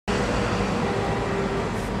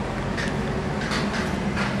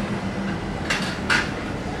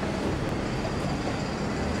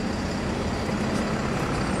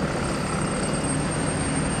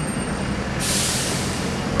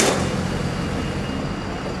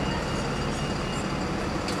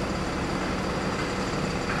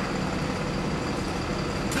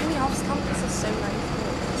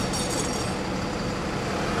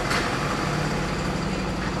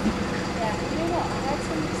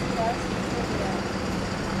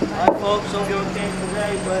folks, hope you're okay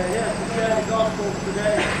today. We're here to share the gospel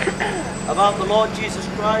today about the Lord Jesus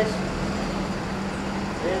Christ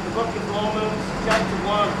in the book of Romans, chapter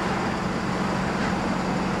 1.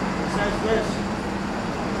 It says this.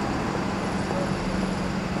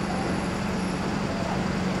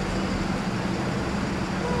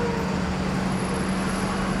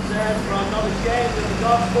 It says, "For I'm not ashamed of the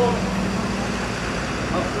gospel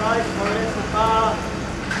of Christ, for it is the power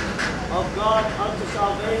of God unto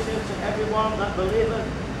salvation to everyone that believeth,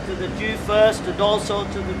 to the Jew first and also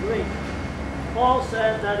to the Greek." Paul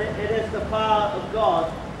said that it is the power of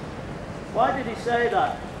God. Why did he say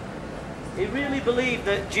that? He really believed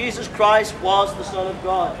that Jesus Christ was the Son of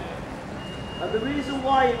God. And the reason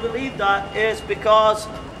why he believed that is because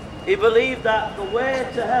he believed that the way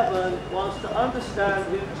to heaven was to understand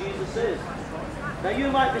who Jesus is. Now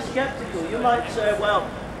you might be skeptical. You might say, well,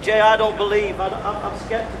 Jay, I don't believe. I'm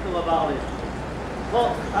skeptical about it.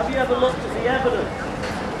 But have you ever looked at the evidence?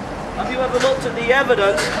 Have you ever looked at the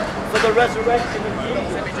evidence for the resurrection of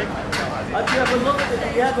Jesus? Have you ever looked at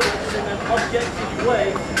the evidence in an objective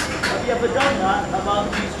way? Have you ever done that about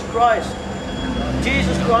Jesus Christ?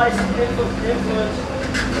 Jesus Christ influenced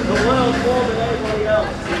the world more than anybody else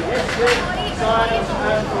in history, science,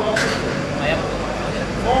 and philosophy.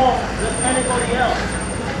 More than anybody else.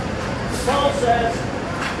 Paul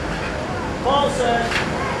says,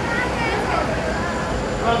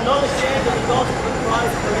 "I'm not ashamed of the gospel of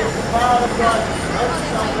Christ, for it is the power of God unto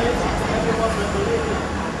salvation to everyone that believeth,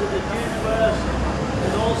 to the Jew first,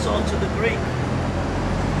 and also to the Greek."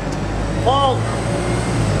 Paul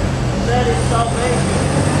said it's salvation.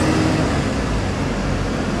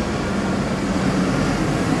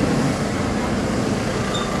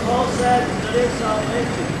 Paul said that it's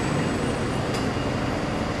salvation.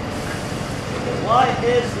 Why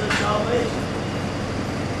is there salvation?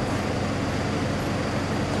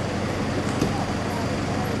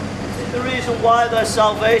 This is the reason why there's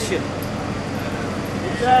salvation.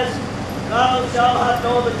 It says, "Thou shalt have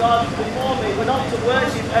no other gods before me." We're not to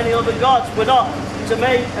worship any other gods. We're not to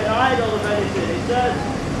make an idol of anything. It says,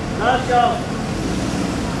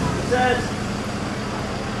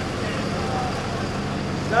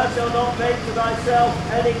 "Thou shalt not make to thyself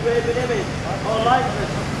any graven image or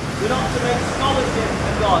likeness." We're not to make scholarship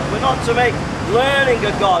a God. We're not to make learning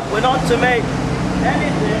a God. We're not to make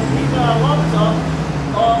anything, even our laptop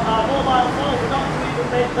or our mobile phone. We're not to even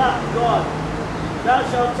make that God. Thou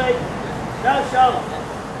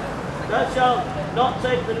shalt not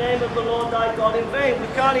take the name of the Lord thy God in vain. We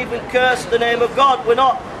can't even curse the name of God. We're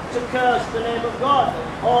not to curse the name of God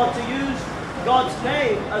or to use God's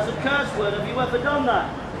name as a curse word. Have you ever done that?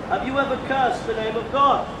 Have you ever cursed the name of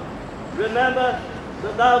God? Remember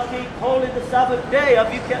that thou keep holy the Sabbath day.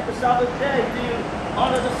 Have you kept the Sabbath day? Do you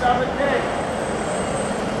honor the Sabbath day?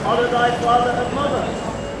 Honor thy father and mother.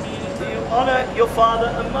 Do you honor your father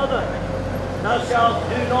and mother? Thou shalt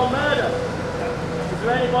do no murder. Is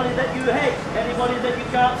there anybody that you hate? Anybody that you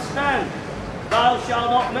can't stand? Thou shalt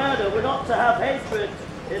not murder. We're not to have hatred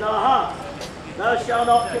in our heart. Thou shalt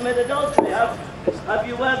not commit adultery. Have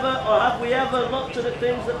you ever, or have we ever looked at the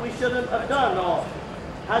things that we shouldn't have done, or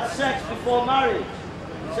had sex before marriage?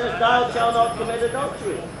 It says, "Thou shalt not commit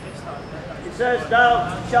adultery." It says, "Thou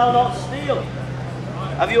shalt not steal."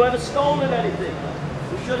 Have you ever stolen anything?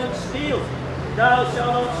 We shouldn't steal. Thou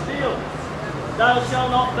shalt not steal. Thou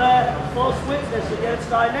shalt not bear false witness against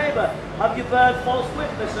thy neighbor. Have you bear false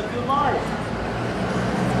witness? Have you lied?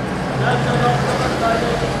 Thou shalt not covet thy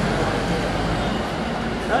neighbor's.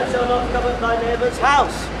 Thou shalt not covet thy neighbor's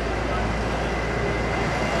house.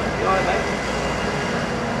 You all right, mate?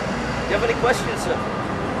 Do you have any questions, sir?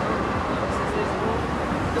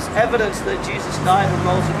 There's evidence that Jesus died and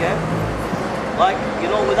rose again. Like, you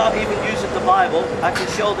know, without even using the Bible, I can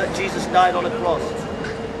show that Jesus died on a cross.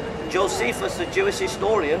 Josephus, the Jewish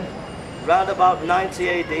historian, round about 90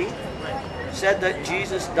 AD, said that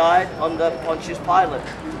Jesus died under Pontius Pilate.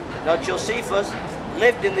 Now, Josephus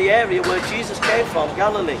lived in the area where Jesus came from,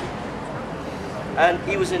 Galilee. And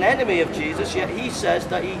he was an enemy of Jesus, yet he says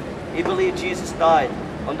that he believed Jesus died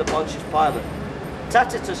under Pontius Pilate.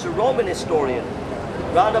 Tacitus, a Roman historian,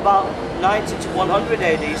 round about 90 to 100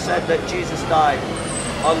 AD, said that Jesus died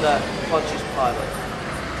under Pontius Pilate.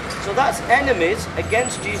 So that's enemies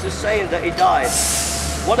against Jesus saying that he died.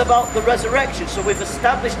 What about the resurrection? So we've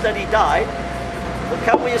established that he died, but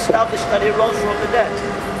can we establish that he rose from the dead?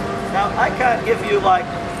 Now, I can't give you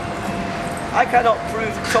I cannot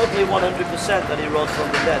prove totally 100% that he rose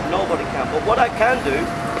from the dead. Nobody can. But what I can do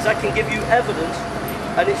is I can give you evidence,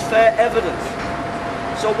 and it's fair evidence.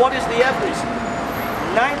 So what is the evidence?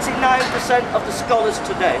 99% of the scholars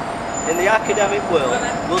today in the academic world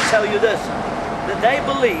will tell you this, that they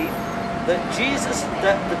believe that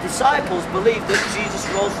the disciples believed that Jesus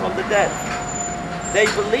rose from the dead. They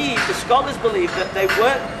believe, the scholars believe, that they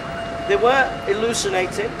weren't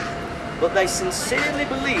hallucinating, but they sincerely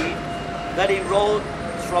believed that he rose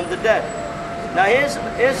from the dead. Now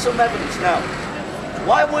here's some evidence now.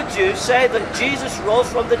 Why would you say that Jesus rose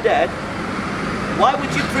from the dead? Why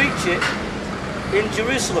would you preach it in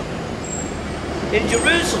Jerusalem? In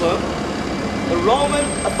Jerusalem, the Roman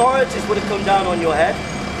authorities would have come down on your head,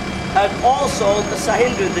 and also the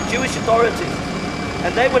Sanhedrin, the Jewish authorities,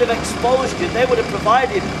 and they would have exposed you. They would have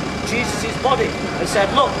provided Jesus' body and said,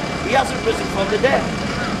 look, he hasn't risen from the dead.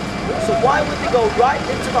 So why would they go right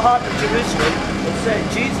into the heart of Jerusalem and say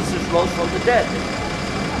Jesus has rose from the dead?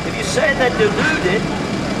 If you say they're deluded,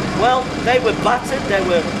 well, they were battered, they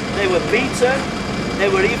were beaten, they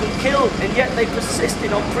were even killed, and yet they persisted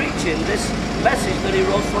on preaching this message that he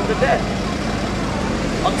rose from the dead.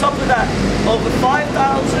 On top of that, over 5,000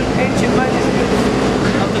 ancient manuscripts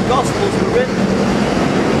of the Gospels were written.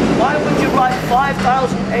 Why would you write 5,000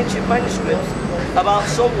 ancient manuscripts about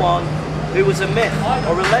someone who was a myth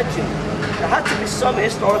or a legend? There had to be some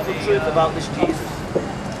historical truth about this Jesus.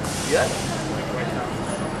 Yeah?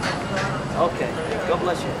 Okay, God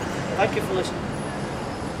bless you. Thank you for listening.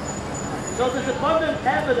 So there's abundant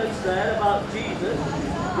evidence there about Jesus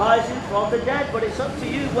rising from the dead, but it's up to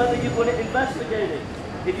you whether you're going to investigate it.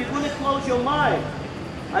 If you're going to close your mind,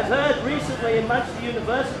 I've heard recently in Manchester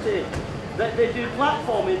University that they do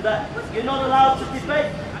platforming, that you're not allowed to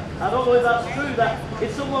debate. I don't know if that's true, that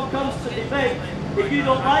if someone comes to debate, if you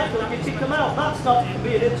don't like them, you kick them out. That's not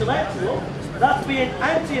being intellectual, that's being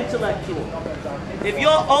anti-intellectual. If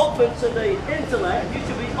you're open to the intellect, you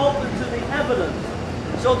should be open to the evidence.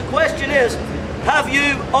 So the question is, have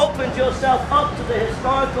you opened yourself up to the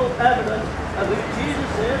historical evidence of who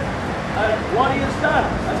Jesus is and what he has done?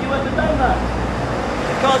 Have you ever done that?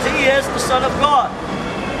 Because he is the Son of God.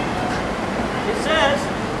 It says,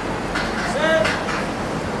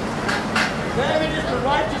 therein is the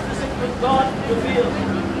righteousness of God revealed,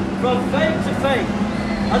 from faith to faith.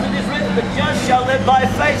 As it is written, the just shall live by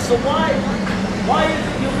faith. So why is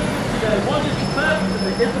it you're living today? What is the purpose of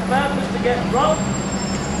it? Is the purpose to get drunk?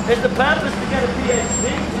 Is the purpose to get a PhD,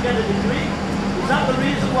 to get a degree? Is that the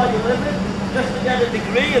reason why you're living? Just to get a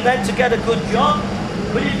degree and then to get a good job?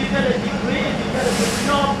 But if you get a degree, if you get a good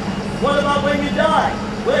job, what about when you die?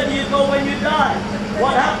 Where do you go when you die?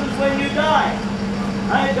 What happens when you die?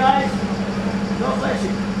 Hey guys, God bless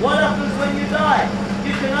you. What happens when you die?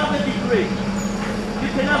 You can have a degree. You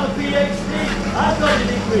can have a PhD. I've got a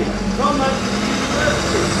degree from Manchester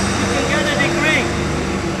University. You can get a degree.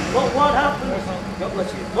 But what happens? God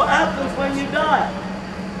bless you. What happens when you die?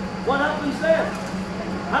 What happens there?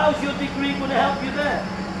 How's your degree going to help you there?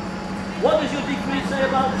 What does your degree say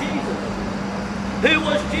about Jesus? Who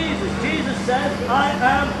was Jesus? Jesus says, I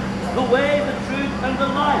am the way, the truth, and the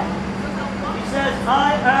life. He says,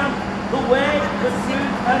 I am the way, the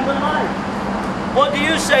truth, and the life. What do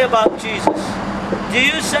you say about Jesus? Do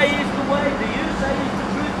you say he's the way? Do you say he's the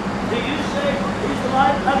truth? Do you say he's the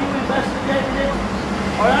life? Have you investigated it?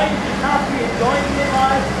 Or are you just happy, enjoying your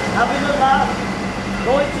life, having a laugh,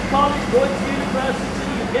 going to college, going to university,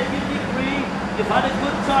 you get your degree, you've had a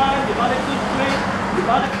good time, you've had a good drink, you've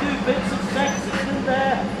had a few bits of sex in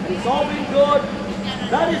there, and it's all been good.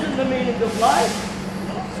 That isn't the meaning of life.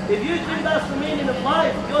 If you think that's the meaning of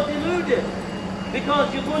life, you're deluded.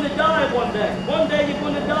 Because you're going to die one day. One day you're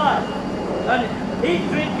going to die. And eat,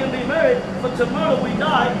 drink, and be merry, for tomorrow we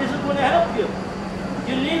die isn't going to help you.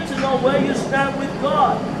 You need to know where you stand with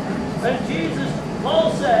God. And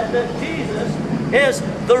Paul said that Jesus is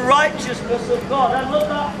the righteousness of God. I love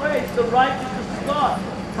that phrase, the righteousness of God.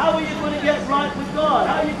 How are you going to get right with God?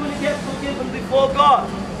 How are you going to get forgiven before God?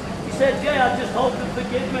 He said, Jay, I just hope you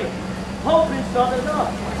forgive me. Hoping's not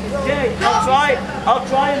enough. Jay, I'll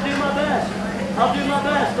try and do my best. I'll do my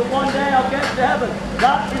best, but one day I'll get to heaven.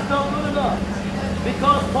 That is not good enough.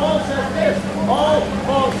 Because Paul says this, all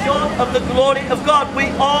fall short of the glory of God.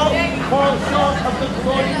 We all fall short of the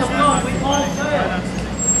glory of God. We all fail.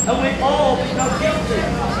 And we all become guilty.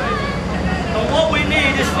 And what we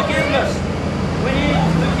need is forgiveness. We need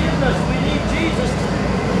forgiveness. We need Jesus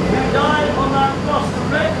who died on that cross to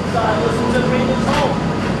reconcile us and to bring us home.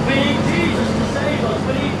 We need Jesus to save us.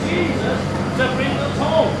 We need Jesus to bring us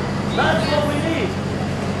home. That's what we need.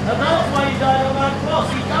 And that's why he died on that cross.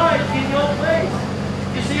 He died in your place.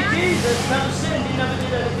 You see, Jesus never sinned. He never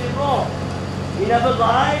did anything wrong. He never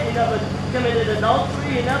lied. He never committed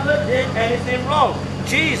adultery. He never did anything wrong.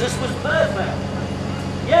 Jesus was perfect.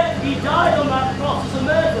 Yet he died on that cross as a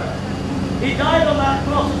murderer. He died on that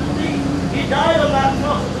cross as a thief. He died on that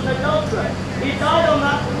cross as an adulterer. He died on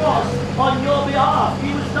that cross on your behalf.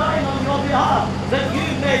 He was dying on your behalf that you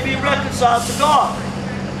may be reconciled to God.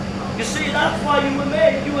 You see, that's why you were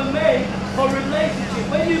made. You were made for relationship.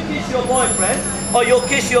 When you kiss your boyfriend or you'll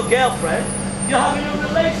kiss your girlfriend, you're having a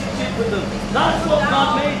relationship with them. That's what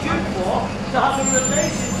God made you for, to have a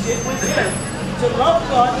relationship with Him. To love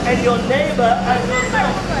God and your neighbor and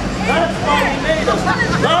yourself. That's why He made us.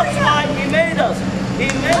 That's why He made us. He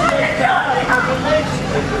made us to have a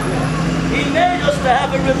relationship with Him. He made us to have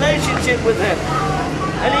a relationship with Him.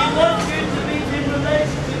 And He wants you to be in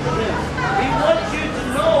relationship with Him. He wants you to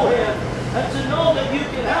know Him and to know that you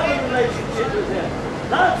can have a relationship with Him.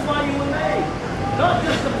 That's why you were made. Not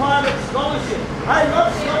just a part of scholarship. I love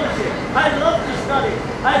scholarship. I love to study.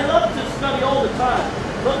 I love to study all the time.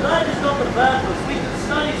 But that is not the purpose. We can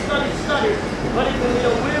study, but it can be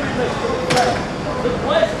a weariness to the flesh. The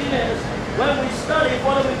question is, when we study,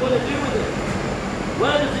 what are we going to do with it?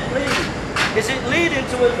 Where does it lead? Is it leading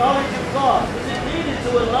to a knowledge of God? Is it leading to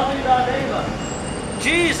a loving our neighbor?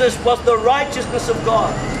 Jesus was the righteousness of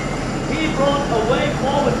God. He brought a way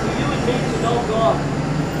forward for you and me to know God.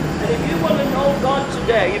 And if you want to know God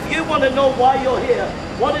today, if you want to know why you're here,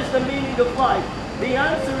 what is the meaning of life, the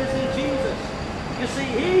answer is in Jesus. You see,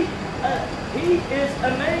 He is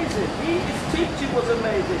amazing. His teaching was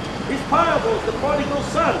amazing. His parables, the prodigal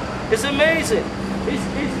son, is amazing.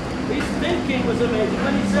 His thinking was amazing.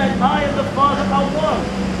 When He said, I and the Father are one.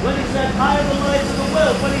 When He said, I am the light of the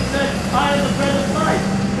world. When He said, I am the bread of life.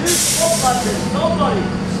 Who spoke like this? Nobody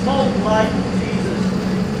spoke like Jesus.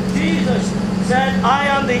 Jesus said, I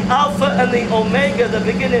am the Alpha and the Omega, the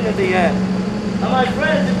beginning and the end. And my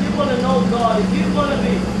friends, if you want to know God, if you want to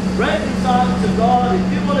be reconciled to God,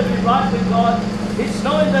 if you want to be right with God, it's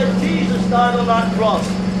knowing that Jesus died on that cross.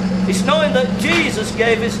 It's knowing that Jesus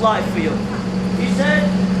gave His life for you. He said,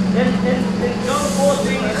 in John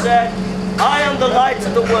 14, He said, I am the light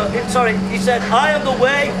of the world. He said, I am the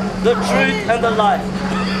way, the truth, and the life.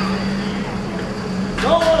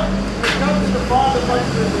 No one can come to the Father but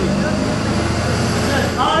through me. He said,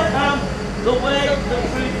 I am the way, the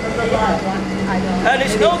truth, and the life. And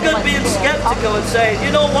it's no good being skeptical and saying,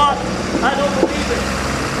 you know what, I don't believe it.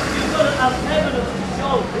 You've got to have evidence to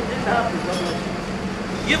show it didn't happen.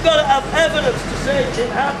 You've got to have evidence to say it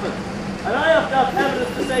didn't happen. And I have to have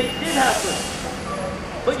evidence to say it did happen.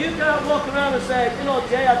 But you can't walk around and say, you know,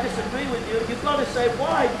 Jay, I disagree with you. You've got to say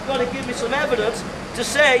why. You've got to give me some evidence to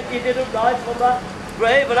say He didn't rise from that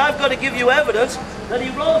grave. And I've got to give you evidence that He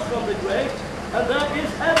rose from the grave. And there is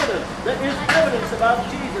evidence. There is evidence about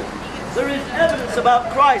Jesus. There is evidence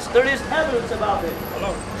about Christ. There is evidence about Him.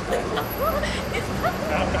 Hello. I'm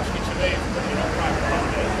asking to leave, but you're not private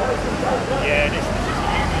holiday. Yeah, this is a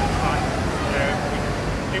union time.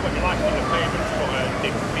 Do what you like in the payments, but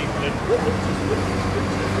different people in.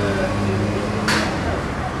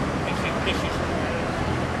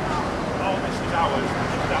 This is ours,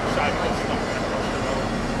 which is that side bus stop across the road,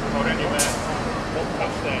 or anywhere up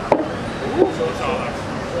past there. It's all ours.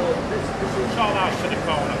 It's all ours to the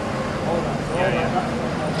corner. Yeah.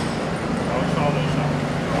 Oh, it's all those ours.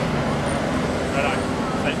 Right,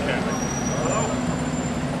 take care. Hello?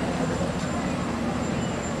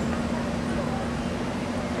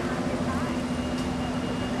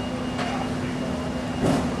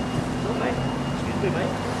 So, mate, excuse me,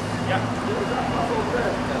 mate. Yeah.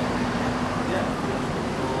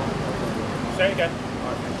 Say it again.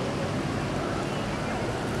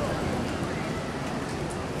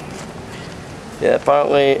 Yeah,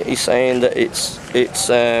 apparently he's saying that it's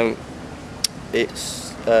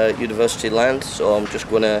university land, so I'm just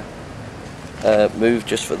going to move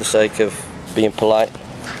just for the sake of being polite.